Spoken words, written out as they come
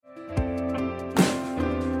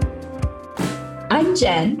I'm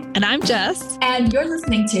Jen. And I'm Jess. And you're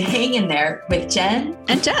listening to Hang in There with Jen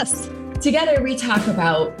and Jess. Together, we talk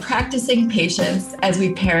about practicing patience as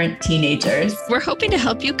we parent teenagers. We're hoping to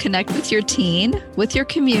help you connect with your teen, with your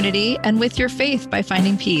community, and with your faith by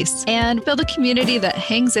finding peace and build a community that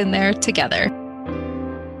hangs in there together.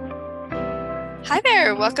 Hi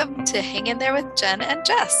there. Welcome to Hang in There with Jen and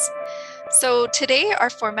Jess. So today our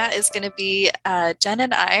format is going to be Jen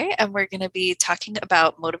and I, and we're going to be talking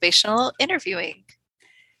about motivational interviewing.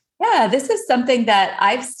 Yeah, this is something that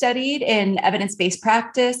I've studied in evidence-based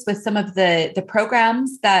practice with some of the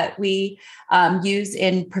programs that we use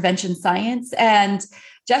in prevention science. And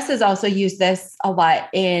Jess has also used this a lot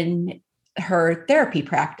in her therapy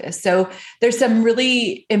practice. So there's some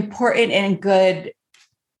really important and good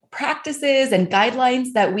practices and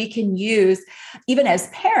guidelines that we can use even as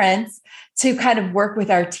parents to kind of work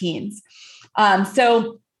with our teens.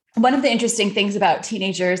 So one of the interesting things about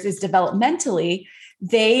teenagers is developmentally,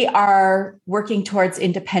 they are working towards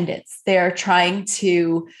independence. They're trying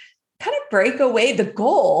to kind of break away. The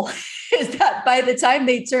goal is that by the time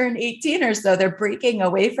they turn 18 or so, they're breaking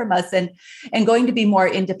away from us and going to be more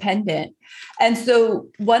independent. And so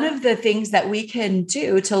one of the things that we can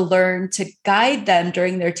do to learn to guide them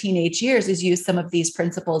during their teenage years is use some of these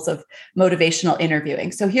principles of motivational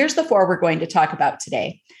interviewing. So here's the four we're going to talk about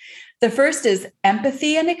today. The first is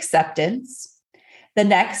empathy and acceptance. The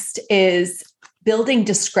next is building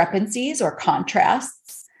discrepancies or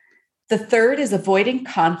contrasts. The third is avoiding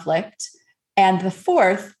conflict. And the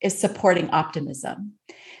fourth is supporting optimism.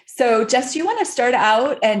 So Jess, do you want to start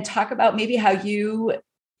out and talk about maybe how you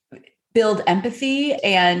build empathy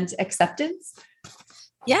and acceptance?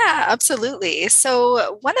 Yeah, absolutely.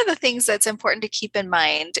 So one of the things that's important to keep in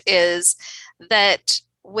mind is that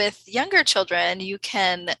with younger children, you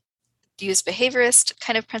can use behaviorist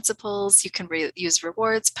kind of principles, you can use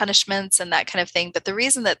rewards, punishments, and that kind of thing. But the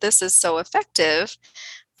reason that this is so effective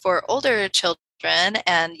for older children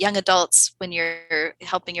and young adults when you're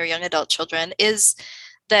helping your young adult children is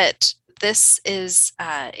that this is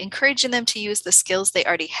encouraging them to use the skills they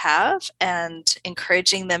already have and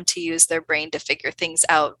encouraging them to use their brain to figure things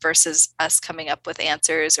out versus us coming up with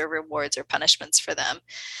answers or rewards or punishments for them.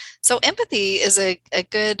 So empathy is a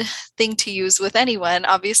good thing to use with anyone,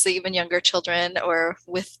 obviously even younger children or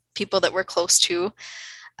with people that we're close to.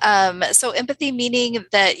 So empathy meaning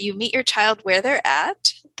that you meet your child where they're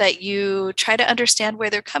at, that you try to understand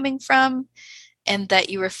where they're coming from, and that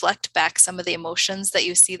you reflect back some of the emotions that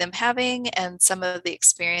you see them having and some of the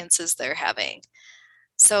experiences they're having.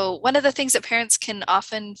 So one of the things that parents can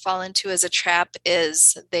often fall into as a trap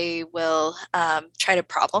is they will try to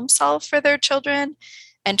problem solve for their children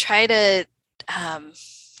and try to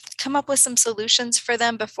come up with some solutions for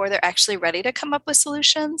them before they're actually ready to come up with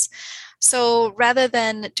solutions. So rather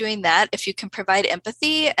than doing that, if you can provide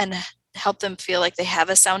empathy and help them feel like they have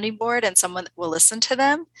a sounding board and someone that will listen to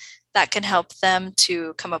them, that can help them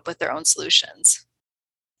to come up with their own solutions.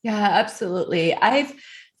 Yeah, absolutely. I've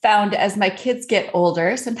found as my kids get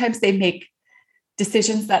older, sometimes they make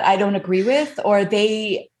decisions that I don't agree with, or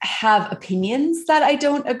they have opinions that I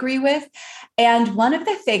don't agree with. And one of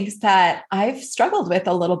the things that I've struggled with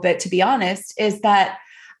a little bit, to be honest, is that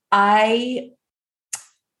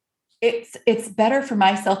it's better for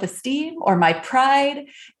my self-esteem or my pride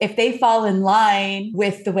if they fall in line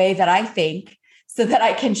with the way that I think so that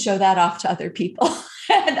I can show that off to other people.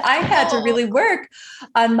 And I had to really work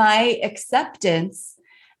on my acceptance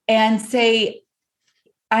and say,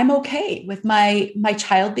 I'm okay with my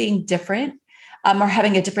child being different or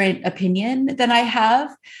having a different opinion than I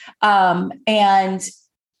have, and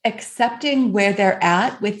accepting where they're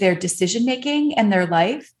at with their decision-making and their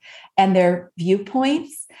life and their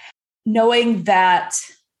viewpoints, knowing that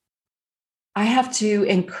I have to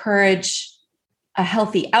encourage a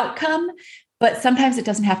healthy outcome, but sometimes it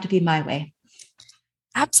doesn't have to be my way.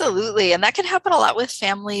 Absolutely. And that can happen a lot with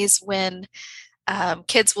families when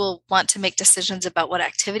kids will want to make decisions about what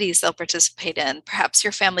activities they'll participate in. Perhaps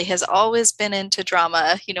your family has always been into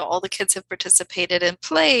drama. You know, all the kids have participated in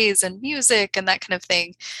plays and music and that kind of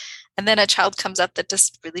thing. And then a child comes up that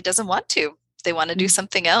just really doesn't want to. They want to do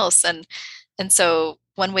something else. And so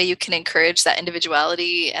one way you can encourage that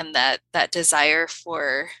individuality and that desire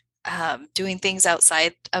for doing things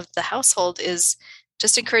outside of the household is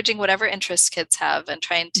just encouraging whatever interests kids have and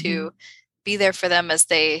trying to be there for them as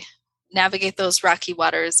they navigate those rocky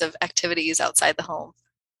waters of activities outside the home.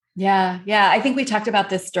 Yeah. I think we talked about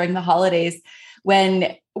this during the holidays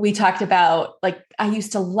when we talked about, like, I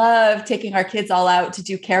used to love taking our kids all out to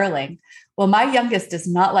do caroling. Well, my youngest does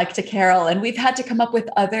not like to carol, and we've had to come up with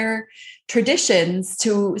other traditions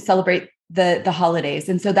to celebrate the holidays.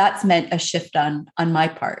 And so that's meant a shift on my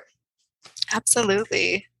part.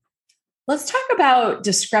 Absolutely. Let's talk about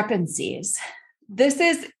discrepancies.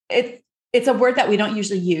 It's a word that we don't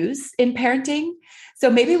usually use in parenting. So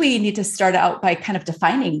maybe we need to start out by kind of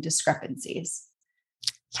defining discrepancies.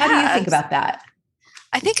 How do you think about that?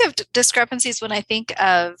 I think of discrepancies when I think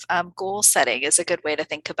of goal setting is a good way to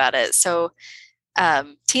think about it. So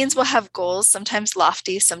teens will have goals, sometimes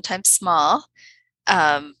lofty, sometimes small,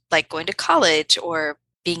 like going to college or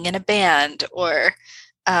being in a band or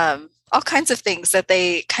all kinds of things that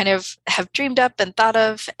they kind of have dreamed up and thought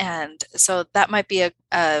of. And so that might be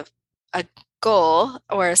a goal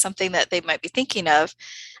or something that they might be thinking of.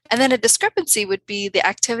 And then a discrepancy would be the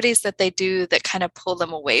activities that they do that kind of pull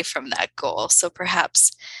them away from that goal. So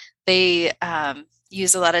perhaps they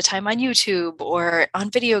use a lot of time on YouTube or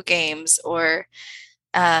on video games, or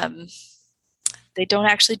they don't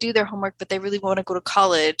actually do their homework, but they really want to go to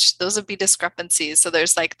college. Those would be discrepancies. So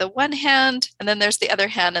there's like the one hand, and then there's the other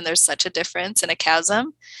hand, and there's such a difference and a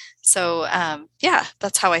chasm. So yeah,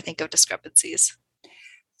 that's how I think of discrepancies.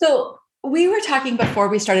 So we were talking before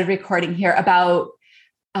we started recording here about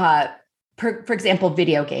for example,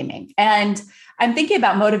 video gaming. And I'm thinking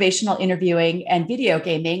about motivational interviewing and video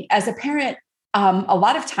gaming. As a parent, a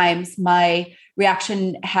lot of times my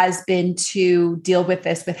reaction has been to deal with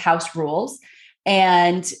this with house rules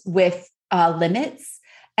and with limits.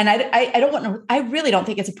 And I really don't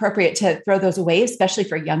think it's appropriate to throw those away, especially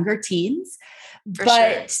for younger teens.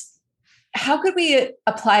 But how could we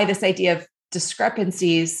apply this idea of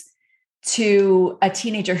discrepancies to a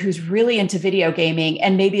teenager who's really into video gaming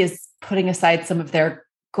and maybe is putting aside some of their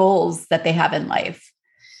goals that they have in life?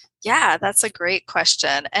 Yeah, that's a great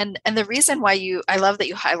question. And the reason why I love that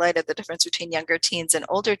you highlighted the difference between younger teens and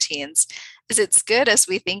older teens is it's good as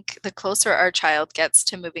we think the closer our child gets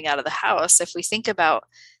to moving out of the house, if we think about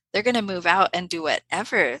they're going to move out and do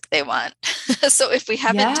whatever they want. So if we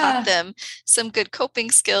haven't taught them some good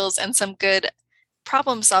coping skills and some good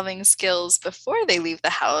problem solving skills before they leave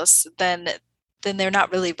the house, then they're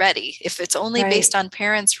not really ready. If it's only based on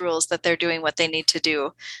parents' rules that they're doing what they need to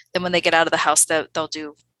do, then when they get out of the house, they'll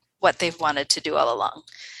do what they've wanted to do all along.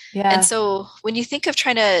 Yeah. And so when you think of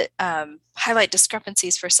trying to highlight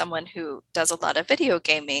discrepancies for someone who does a lot of video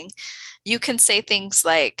gaming, you can say things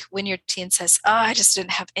like when your teen says, "Oh, I just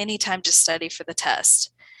didn't have any time to study for the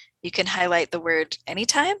test." You can highlight the word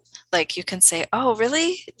anytime. Like you can say, "Oh,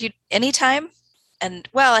 really? Anytime?" And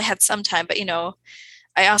well, I had some time, but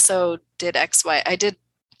I also did X, Y. I did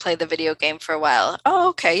play the video game for a while. Oh,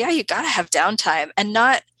 okay. Yeah, you got to have downtime, and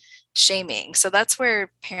not shaming. So that's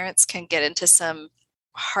where parents can get into some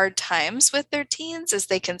hard times with their teens, is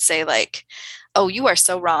they can say like, "Oh, you are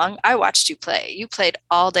so wrong. I watched you play. You played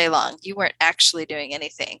all day long. You weren't actually doing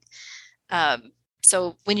anything."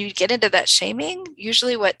 So when you get into that shaming,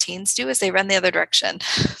 usually what teens do is they run the other direction.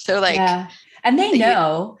 They're like, yeah. And they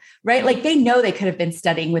know, right? Like they know they could have been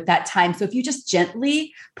studying with that time. So if you just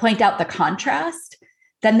gently point out the contrast,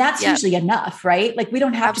 then that's usually enough, right? Like we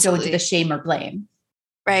don't have to go into the shame or blame.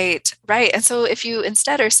 Right. And so if you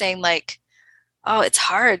instead are saying like, "Oh, it's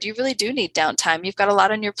hard. You really do need downtime. You've got a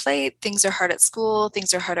lot on your plate. Things are hard at school.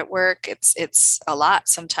 Things are hard at work. It's a lot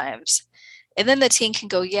sometimes." And then the teen can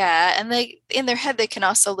go, "Yeah." And they, in their head, they can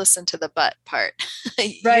also listen to the but part.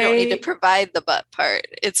 You don't need to provide the but part.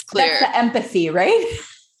 It's clear. That's the empathy, right?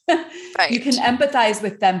 Right. You can empathize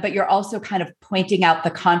with them, but you're also kind of pointing out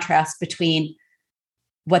the contrast between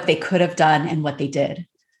what they could have done and what they did.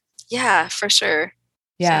 Yeah, for sure.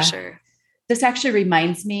 Yeah. For sure. This actually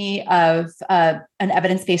reminds me of an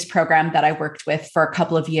evidence-based program that I worked with for a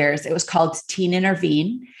couple of years. It was called Teen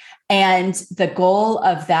Intervene. And the goal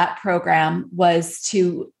of that program was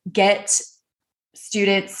to get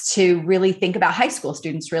students to really think about, high school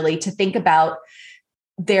students really, to think about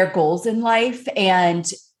their goals in life and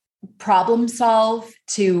problem solve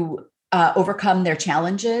to overcome their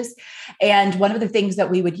challenges. And one of the things that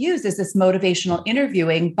we would use is this motivational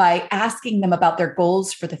interviewing by asking them about their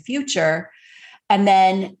goals for the future. And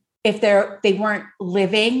then if they weren't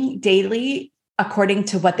living daily according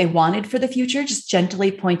to what they wanted for the future, just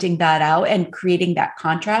gently pointing that out and creating that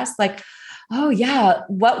contrast, like, "Oh yeah,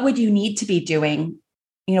 what would you need to be doing?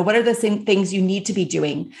 What are the same things you need to be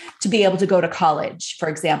doing to be able to go to college, for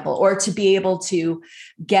example, or to be able to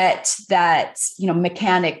get that,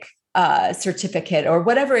 mechanic certificate or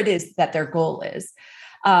whatever it is that their goal is."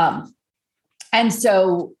 And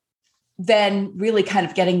so then really kind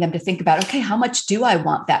of getting them to think about, okay, how much do I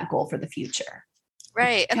want that goal for the future?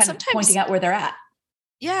 Right. And sometimes pointing out where they're at.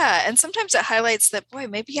 Yeah, and sometimes it highlights that, boy,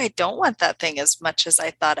 maybe I don't want that thing as much as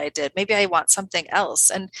I thought I did. Maybe I want something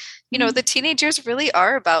else. And, the teenage years really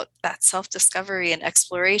are about that self-discovery and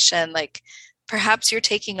exploration. Like perhaps you're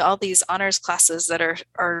taking all these honors classes that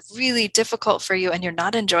are really difficult for you and you're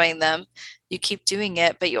not enjoying them. You keep doing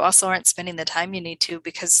it, but you also aren't spending the time you need to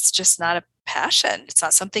because it's just not a passion. It's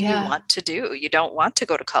not something you Yeah. want to do. You don't want to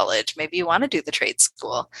go to college. Maybe you want to do the trade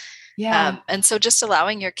school. Yeah. And so just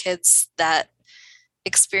allowing your kids that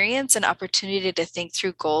experience and opportunity to think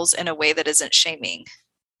through goals in a way that isn't shaming.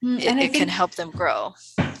 And I It can think help them grow.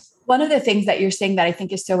 one of the things that you're saying that I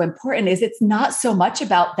think is so important is it's not so much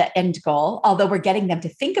about the end goal, although we're getting them to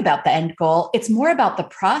think about the end goal. It's more about the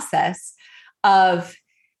process of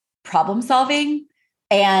problem solving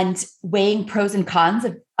and weighing pros and cons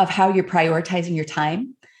of how you're prioritizing your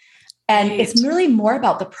time. And it's Right. really more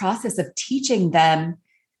about the process of teaching them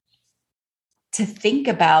to think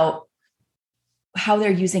about how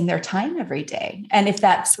they're using their time every day. And if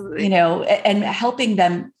that's, Absolutely. and helping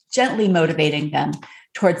them, gently motivating them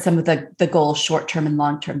towards some of the goals, short-term and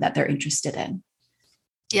long-term, that they're interested in.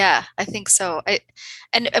 Yeah, I think so.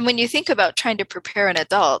 And when you think about trying to prepare an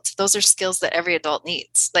adult, those are skills that every adult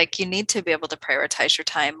needs. Like you need to be able to prioritize your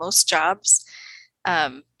time. Most jobs,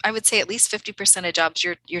 I would say at least 50% of jobs,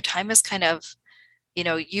 your time is kind of,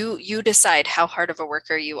 you decide how hard of a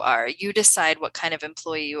worker you are. You decide what kind of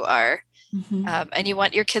employee you are. Mm-hmm. And you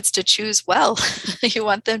want your kids to choose well. You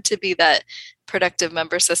want them to be that productive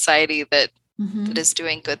member society that Mm-hmm. is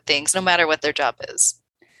doing good things, no matter what their job is.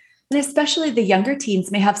 And especially the younger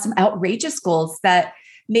teens may have some outrageous goals that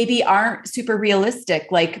maybe aren't super realistic,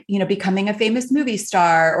 like, becoming a famous movie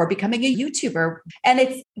star or becoming a YouTuber. And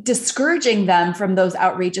it's discouraging them from those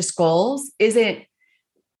outrageous goals is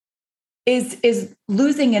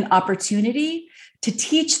losing an opportunity to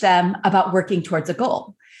teach them about working towards a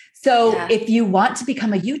goal. So Yeah. if you want to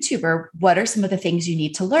become a YouTuber, what are some of the things you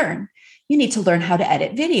need to learn? You need to learn how to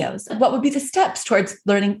edit videos. What would be the steps towards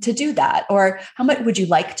learning to do that? Or how much would you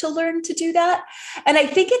like to learn to do that? And I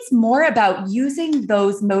think it's more about using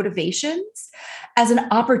those motivations as an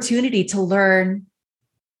opportunity to learn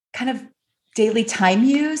kind of daily time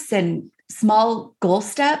use and small goal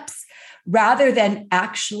steps rather than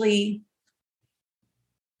actually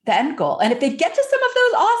the end goal. And if they get to some of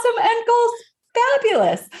those awesome end goals,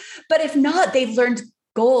 fabulous. But if not, they've learned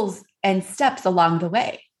goals and steps along the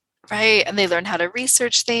way. Right. And they learn how to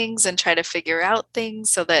research things and try to figure out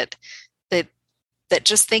things so that that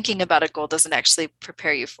just thinking about a goal doesn't actually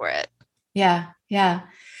prepare you for it. Yeah. Yeah.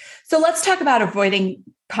 So let's talk about avoiding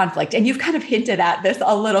conflict. And you've kind of hinted at this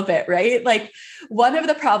a little bit, right? Like one of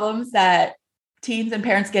the problems that teens and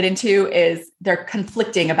parents get into is they're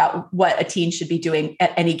conflicting about what a teen should be doing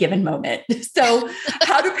at any given moment. So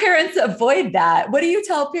how do parents avoid that? What do you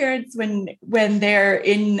tell parents when they're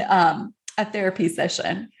in a therapy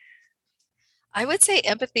session? I would say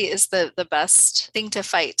empathy is the best thing to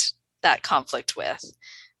fight that conflict with.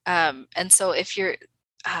 And so if you're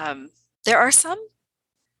there are some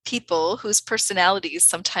people whose personalities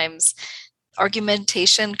sometimes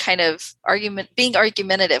being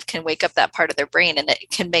argumentative can wake up that part of their brain and it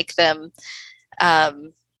can make them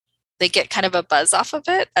um, they get kind of a buzz off of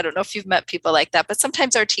it. I don't know if you've met people like that, but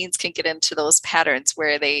sometimes our teens can get into those patterns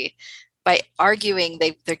where by arguing,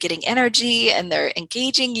 they're getting energy and they're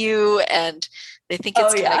engaging you and they think Oh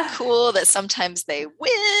it's kind of yeah. cool that sometimes they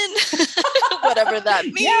win, whatever that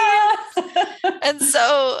means. Yeah. And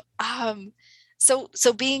so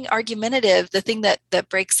being argumentative, the thing that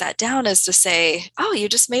breaks that down is to say, "Oh, you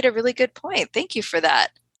just made a really good point. Thank you for that."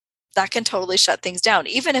 That can totally shut things down.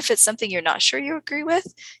 Even if it's something you're not sure you agree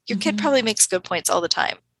with, your kid Mm-hmm. probably makes good points all the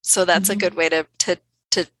time. So that's a good Mm-hmm. way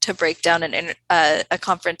to break down a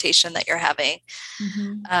confrontation that you're having.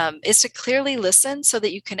 Mm-hmm. Is to clearly listen so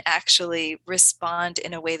that you can actually respond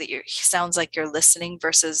in a way that sounds like you're listening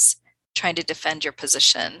versus trying to defend your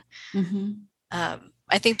position. Mm-hmm.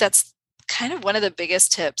 I think that's kind of one of the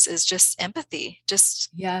biggest tips is just empathy, just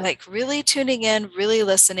Yeah. like really tuning in, really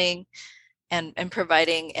listening and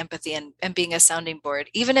providing empathy and being a sounding board.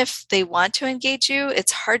 Even if they want to engage you,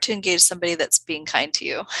 it's hard to engage somebody that's being kind to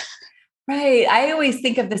you. Right. I always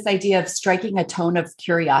think of this idea of striking a tone of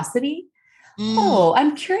curiosity. Mm, Oh,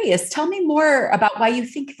 I'm curious. Tell me more about why you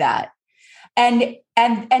think that. And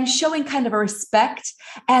showing kind of a respect.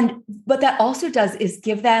 And what that also does is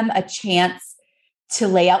give them a chance to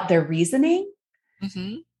lay out their reasoning.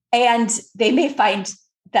 mhm. And they may find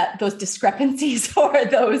that those discrepancies or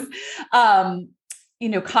those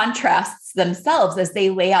contrasts themselves as they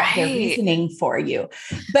lay out their Right. reasoning for you.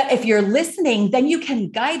 But if you're listening, then you can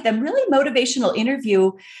guide them. Really, motivational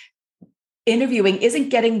interview interviewing isn't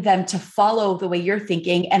getting them to follow the way you're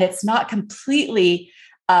thinking, and it's not completely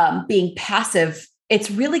being passive. It's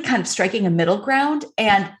really kind of striking a middle ground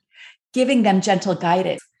and giving them gentle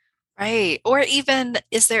guidance. Right. Or even,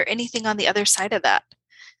 is there anything on the other side of that?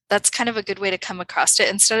 That's kind of a good way to come across it.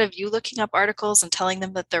 Instead of you looking up articles and telling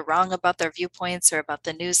them that they're wrong about their viewpoints or about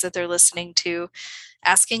the news that they're listening to,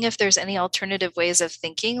 asking if there's any alternative ways of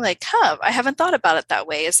thinking, like, I haven't thought about it that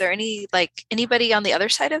way. Is there anybody on the other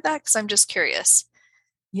side of that? Because I'm just curious.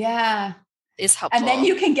 Yeah. Is helpful. And then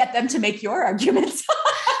you can get them to make your arguments.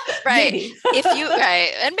 Right. Maybe.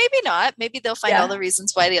 Right. And maybe not. Maybe they'll find all the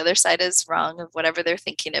reasons why the other side is wrong of whatever they're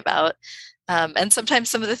thinking about. And sometimes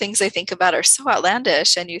some of the things they think about are so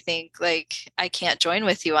outlandish and you think like, I can't join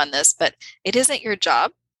with you on this, but it isn't your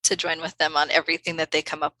job to join with them on everything that they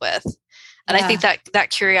come up with. And I think that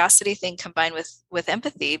curiosity thing combined with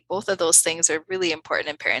empathy, both of those things are really important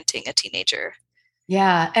in parenting a teenager.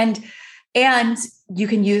 Yeah. And you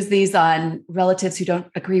can use these on relatives who don't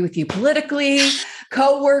agree with you politically,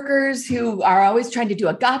 coworkers who are always trying to do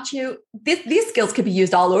a got you. These skills could be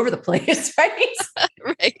used all over the place, right?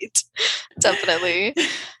 Right. Definitely.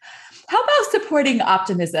 How about supporting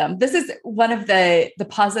optimism? This is one of the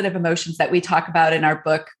positive emotions that we talk about in our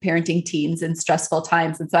book, Parenting Teens in Stressful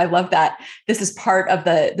Times. And so I love that this is part of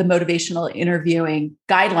the motivational interviewing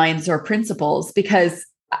guidelines or principles, because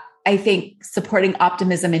I think supporting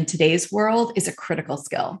optimism in today's world is a critical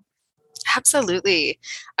skill. Absolutely.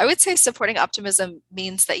 I would say supporting optimism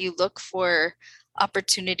means that you look for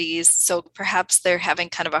opportunities. So perhaps they're having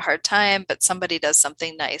kind of a hard time, but somebody does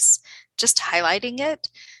something nice. Just highlighting it,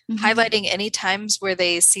 highlighting any times where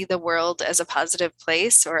they see the world as a positive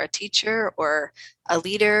place, or a teacher or a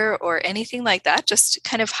leader or anything like that. Just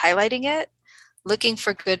kind of highlighting it, looking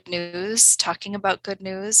for good news, talking about good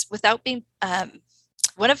news without being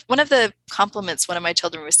one of the compliments one of my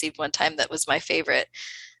children received one time that was my favorite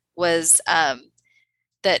was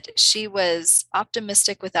that she was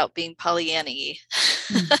optimistic without being Pollyanna-y.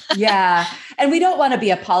 Yeah. And we don't want to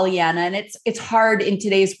be a Pollyanna. And it's hard in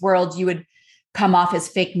today's world. You would come off as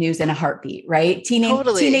fake news in a heartbeat, right?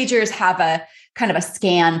 Totally. Teenagers have a kind of a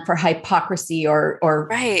scan for hypocrisy or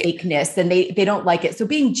right. fakeness, and they don't like it. So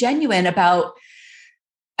being genuine about,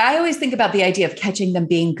 I always think about the idea of catching them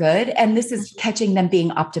being good. And this is catching them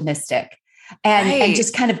being optimistic. And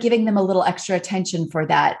just kind of giving them a little extra attention for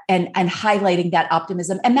that, and highlighting that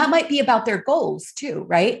optimism. And that might be about their goals too,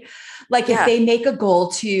 right? Like if they make a goal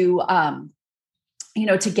to,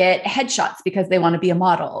 to get headshots because they want to be a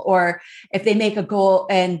model, or if they make a goal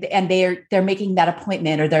and they're making that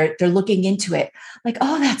appointment, or they're looking into it, like,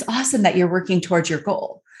 oh, that's awesome that you're working towards your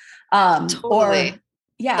goal. Totally.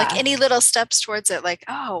 Yeah. Like any little steps towards it, like,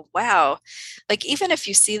 oh, wow. Like even if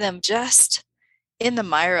you see them just in the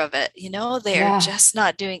mire of it, they're just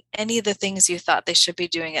not doing any of the things you thought they should be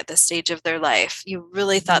doing at this stage of their life. You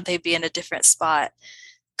really thought they'd be in a different spot.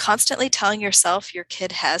 Constantly telling yourself your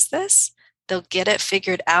kid has this, they'll get it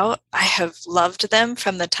figured out. I have loved them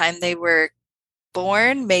from the time they were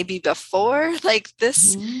born, maybe before, like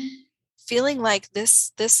this feeling like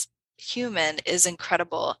this human is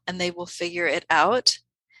incredible and they will figure it out.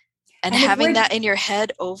 And having that in your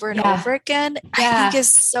head over and over again, I think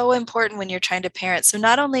is so important when you're trying to parent. So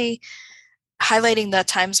not only highlighting the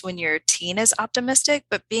times when your teen is optimistic,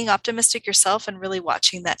 but being optimistic yourself and really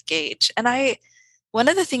watching that gauge. And one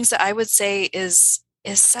of the things that I would say is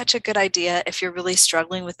such a good idea if you're really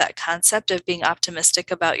struggling with that concept of being optimistic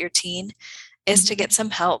about your teen is to get some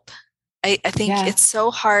help. I think it's so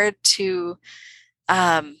hard to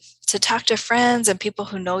talk to friends and people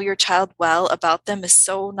who know your child well about them is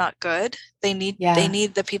so not good. They need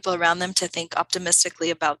the people around them to think optimistically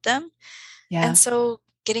about them. Yeah. And so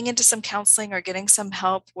getting into some counseling or getting some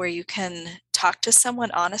help where you can talk to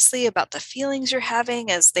someone honestly about the feelings you're having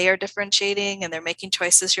as they are differentiating and they're making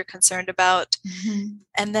choices you're concerned about.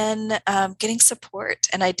 And then getting support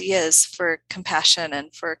and ideas for compassion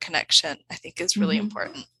and for connection, I think is really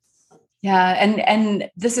important. Yeah. And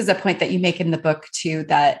this is a point that you make in the book too,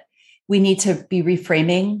 that we need to be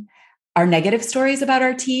reframing our negative stories about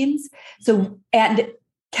our teens. So, and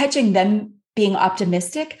catching them being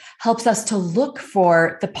optimistic helps us to look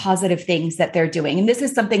for the positive things that they're doing. And this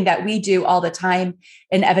is something that we do all the time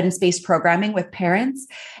in evidence-based programming with parents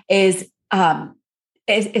is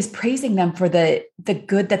praising them for the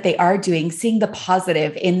good that they are doing, seeing the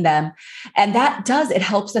positive in them. And it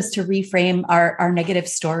helps us to reframe our negative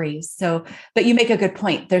stories. So, but you make a good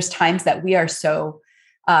point. There's times that we are so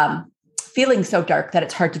feeling so dark that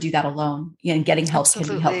it's hard to do that alone, and getting help can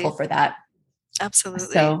be helpful for that. Absolutely.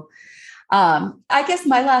 So I guess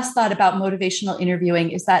my last thought about motivational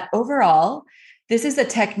interviewing is that overall, this is a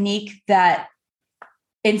technique that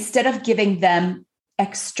instead of giving them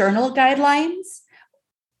external guidelines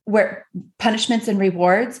where punishments and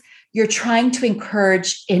rewards, you're trying to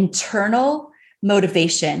encourage internal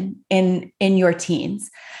motivation in your teens.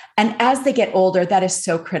 And as they get older, that is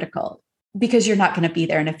so critical because you're not going to be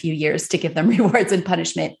there in a few years to give them rewards and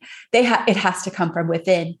punishment. It has to come from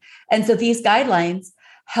within. And so these guidelines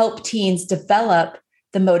help teens develop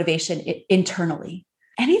the motivation internally.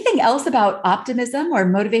 Anything else about optimism or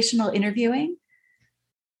motivational interviewing?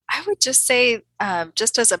 I would just say,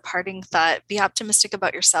 just as a parting thought, be optimistic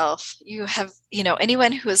about yourself. You have,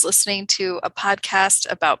 anyone who is listening to a podcast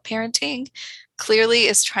about parenting clearly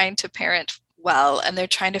is trying to parent well, and they're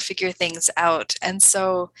trying to figure things out. And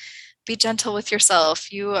so be gentle with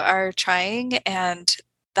yourself. You are trying, and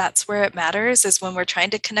that's where it matters, is when we're trying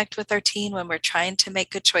to connect with our teen, when we're trying to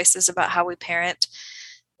make good choices about how we parent,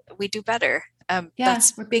 we do better.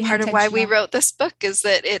 That's part of why we wrote this book, is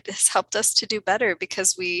that it has helped us to do better,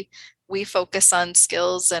 because we focus on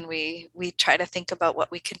skills and we try to think about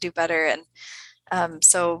what we can do better. And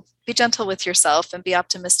so be gentle with yourself and be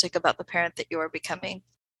optimistic about the parent that you are becoming.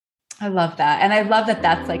 I love that. And I love that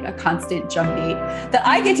that's like a constant drumbeat that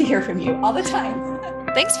I get to hear from you all the time.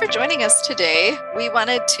 Thanks for joining us today. We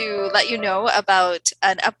wanted to let you know about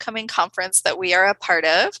an upcoming conference that we are a part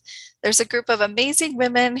of. There's a group of amazing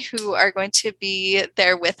women who are going to be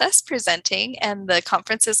there with us presenting, and the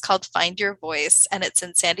conference is called Find Your Voice, and it's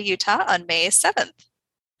in Sandy, Utah on May 7th.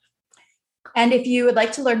 And if you would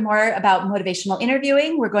like to learn more about motivational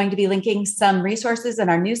interviewing, we're going to be linking some resources in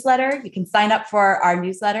our newsletter. You can sign up for our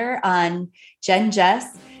newsletter on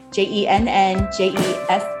JennJess, JennJess.com.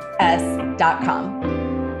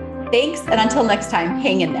 Thanks, and until next time,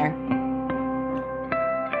 hang in there.